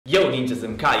ninjas,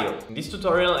 I'm Kaio. In this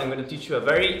tutorial I'm going to teach you a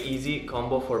very easy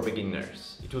combo for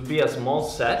beginners. It will be a small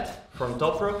set from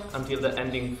top rock until the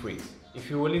ending freeze. If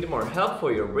you will need more help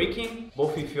for your breaking,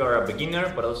 both if you are a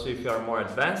beginner but also if you are more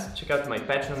advanced, check out my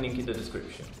Patreon link in the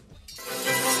description.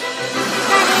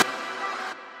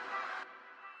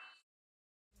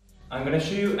 I'm gonna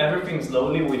show you everything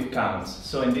slowly with counts,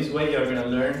 so in this way you're gonna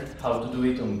learn how to do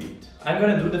it on beat. I'm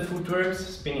gonna do the footworks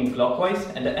spinning clockwise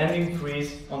and the ending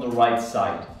freeze on the right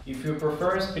side. If you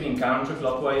prefer spinning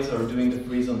counterclockwise or doing the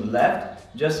freeze on the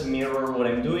left, just mirror what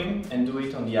I'm doing and do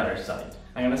it on the other side.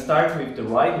 I'm gonna start with the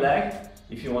right leg.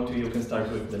 If you want to, you can start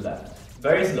with the left.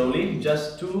 Very slowly,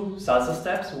 just 2 salsa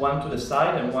steps, 1 to the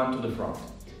side and 1 to the front.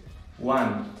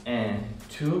 1 and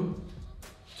 2,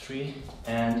 3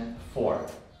 and 4.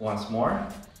 Once more.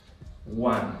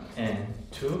 1 and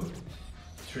 2,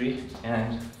 3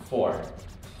 and 4.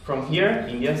 From here,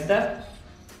 Indian step,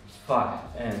 5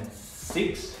 and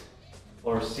 6,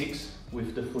 or 6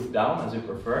 with the foot down as you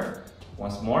prefer.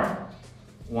 Once more.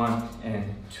 1 and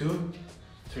 2,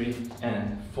 3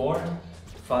 and 4,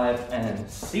 5 and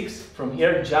 6. From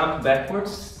here, jump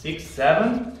backwards, 6,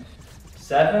 7,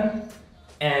 7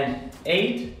 and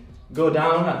 8. Go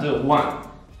down at the 1.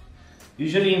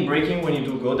 Usually in breaking, when you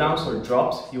do go downs or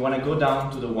drops, you want to go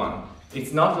down to the 1.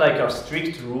 It's not like a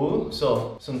strict rule,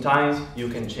 so sometimes you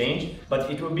can change, but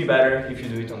it would be better if you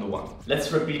do it on the 1.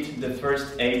 Let's repeat the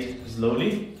first 8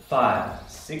 slowly.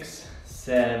 5, 6,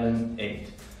 7, 8.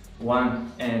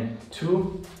 1 and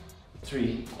 2,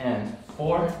 3 and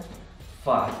 4,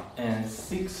 5 and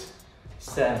 6,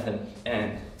 7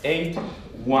 and 8,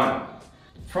 1.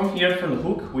 From here, from the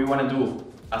hook, we want to do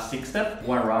a 6 step,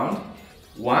 1 round.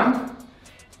 1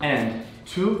 and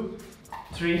 2,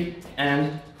 3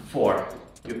 and 4.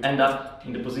 You end up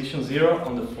in the position 0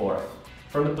 on the 4.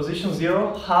 From the position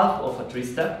 0, half of a 3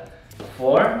 step,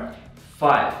 4,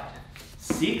 5,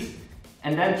 6,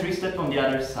 and then 3 step on the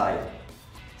other side,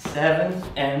 7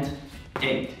 and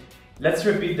 8. Let's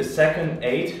repeat the second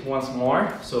 8 once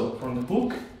more. So from the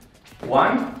hook,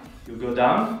 1, you go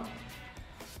down,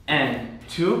 and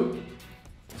 2,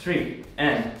 3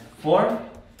 and 4,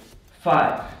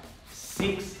 5,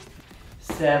 6,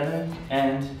 7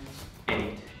 and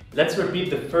 8. Let's repeat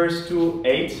the first 2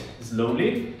 8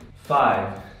 slowly.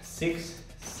 5, 6,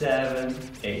 7,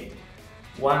 8.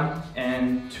 1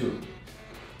 and 2,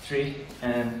 3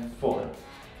 and 4,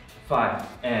 5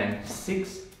 and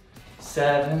 6,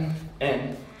 7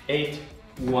 and 8.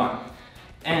 1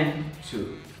 and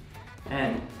 2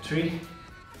 and 3,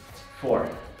 4,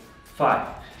 5,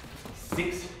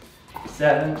 6,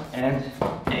 7 and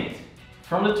 8.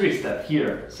 From the 3 step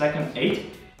here, second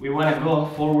 8, we want to go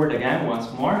forward again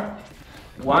once more.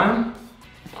 1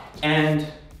 and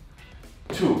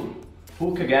 2.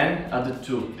 Hook again at the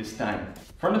 2 this time.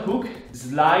 From the hook,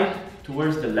 slide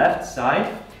towards the left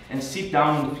side and sit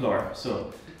down on the floor.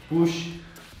 So push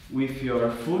with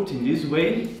your foot in this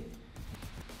way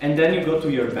and then you go to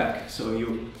your back. So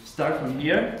you start from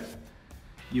here,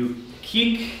 you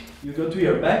kick, you go to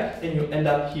your back and you end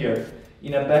up here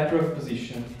in a backrock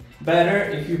position. Better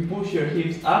if you push your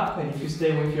hips up and if you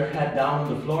stay with your head down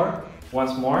on the floor.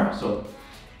 Once more, so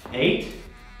 8,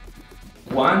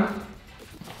 1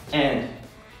 and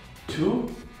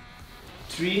 2,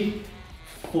 3,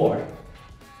 4.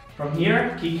 From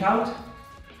here, kick out,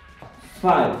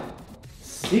 5,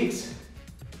 6,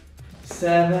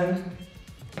 7,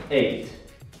 8.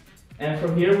 And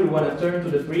from here we want to turn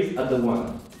to the freeze at the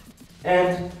 1.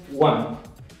 And 1.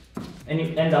 And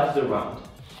you end up the round.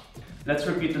 Let's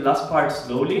repeat the last part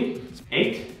slowly.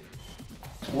 8,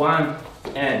 1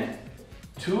 and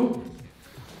 2,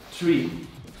 3,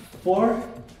 4,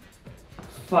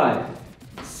 5,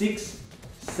 6,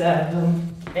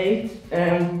 7, 8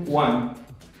 and 1.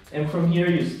 And from here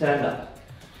you stand up.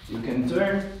 You can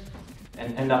turn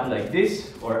and end up like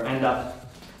this or end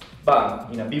up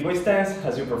bam, in a b-boy stance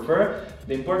as you prefer.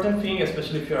 The important thing,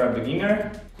 especially if you're a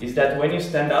beginner, is that when you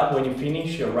stand up, when you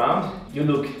finish your round, you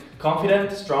look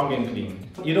confident, strong and clean.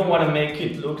 You don't want to make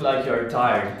it look like you're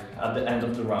tired at the end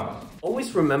of the round.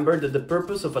 Always remember that the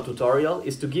purpose of a tutorial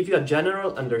is to give you a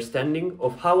general understanding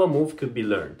of how a move could be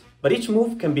learned. But each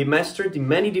move can be mastered in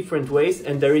many different ways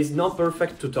and there is no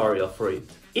perfect tutorial for it.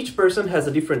 Each person has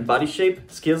a different body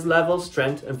shape, skills level,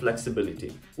 strength and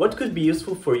flexibility. What could be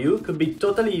useful for you could be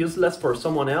totally useless for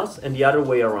someone else and the other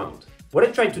way around. What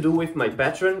I try to do with my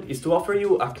Patreon is to offer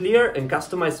you a clear and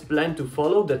customized plan to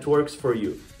follow that works for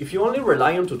you. If you only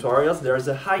rely on tutorials, there is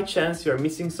a high chance you are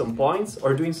missing some points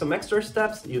or doing some extra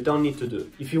steps you don't need to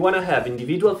do. If you want to have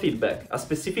individual feedback, a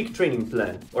specific training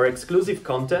plan, or exclusive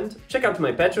content, check out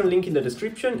my Patreon link in the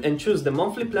description and choose the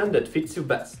monthly plan that fits you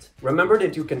best. Remember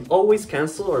that you can always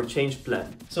cancel or change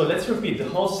plan. So let's repeat the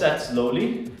whole set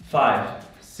slowly. 5,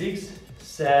 6,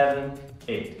 7,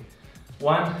 8.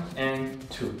 1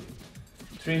 and 2.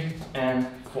 3 and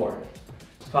 4,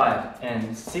 5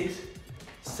 and 6,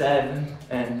 7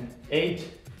 and 8,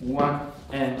 1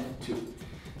 and 2,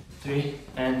 3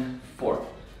 and 4,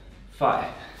 5,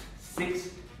 6,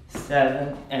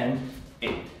 7 and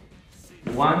 8,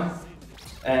 1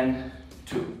 and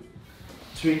 2,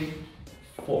 3,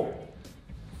 4,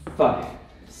 5,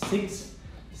 6,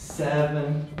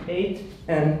 7, 8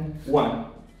 and 1,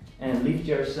 and lift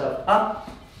yourself up,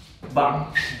 bang,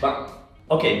 bang.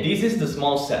 Okay, this is the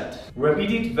small set.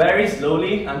 Repeat it very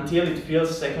slowly until it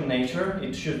feels second nature.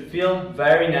 It should feel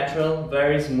very natural,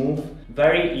 very smooth,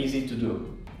 very easy to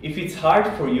do. If it's hard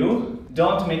for you,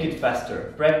 don't make it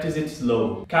faster. Practice it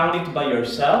slow. Count it by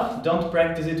yourself, don't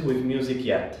practice it with music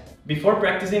yet. Before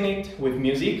practicing it with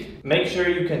music, make sure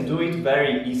you can do it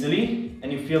very easily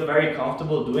and you feel very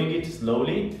comfortable doing it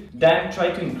slowly. Then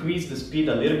try to increase the speed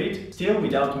a little bit, still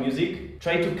without music.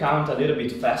 Try to count a little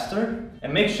bit faster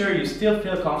and make sure you still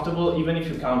feel comfortable even if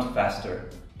you count faster.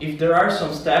 If there are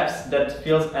some steps that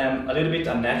feels a little bit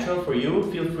unnatural for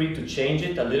you, feel free to change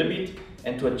it a little bit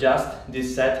and to adjust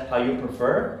this set how you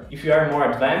prefer. If you are more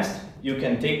advanced, you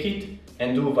can take it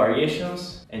and do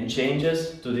variations and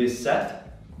changes to this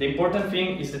set. The important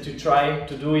thing is that you try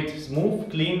to do it smooth,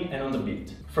 clean and on the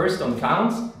beat. First on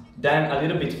counts, then a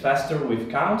little bit faster with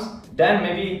counts, then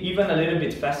maybe even a little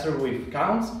bit faster with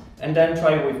counts, and then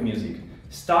try with music.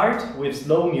 Start with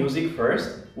slow music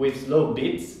first, with slow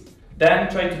beats,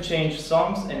 then try to change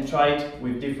songs and try it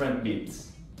with different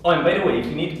beats. Oh, and by the way, if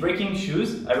you need breaking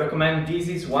shoes, I recommend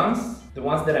these ones. The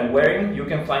ones that I'm wearing, you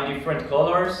can find different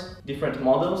colors, different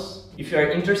models. If you are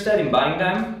interested in buying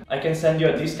them, I can send you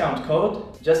a discount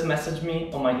code. Just message me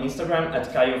on my Instagram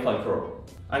at Kaio.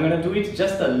 I'm gonna do it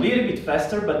just a little bit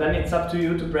faster, but then it's up to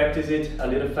you to practice it a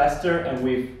little faster and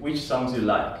with which songs you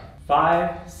like.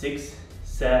 5, 6,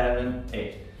 7,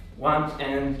 8. 1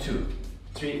 and 2,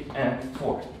 3 and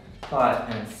 4, 5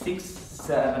 and 6,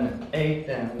 7 and 8,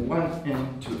 and 1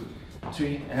 and 2,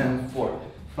 3 and 4,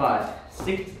 5,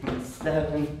 6 and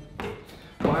 7, 8.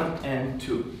 1 and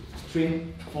 2,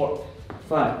 3, 4,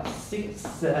 5, 6,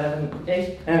 7,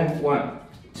 8, and 1,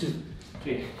 2,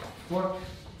 3, 4,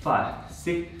 5,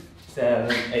 6,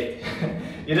 7, 8.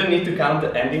 You don't need to count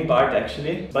the ending part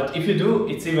actually, but if you do,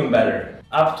 it's even better.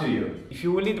 Up to you. If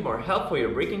you will need more help for your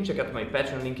breaking, check out my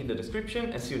Patreon link in the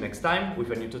description and see you next time with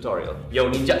a new tutorial.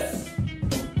 Yo ninjas!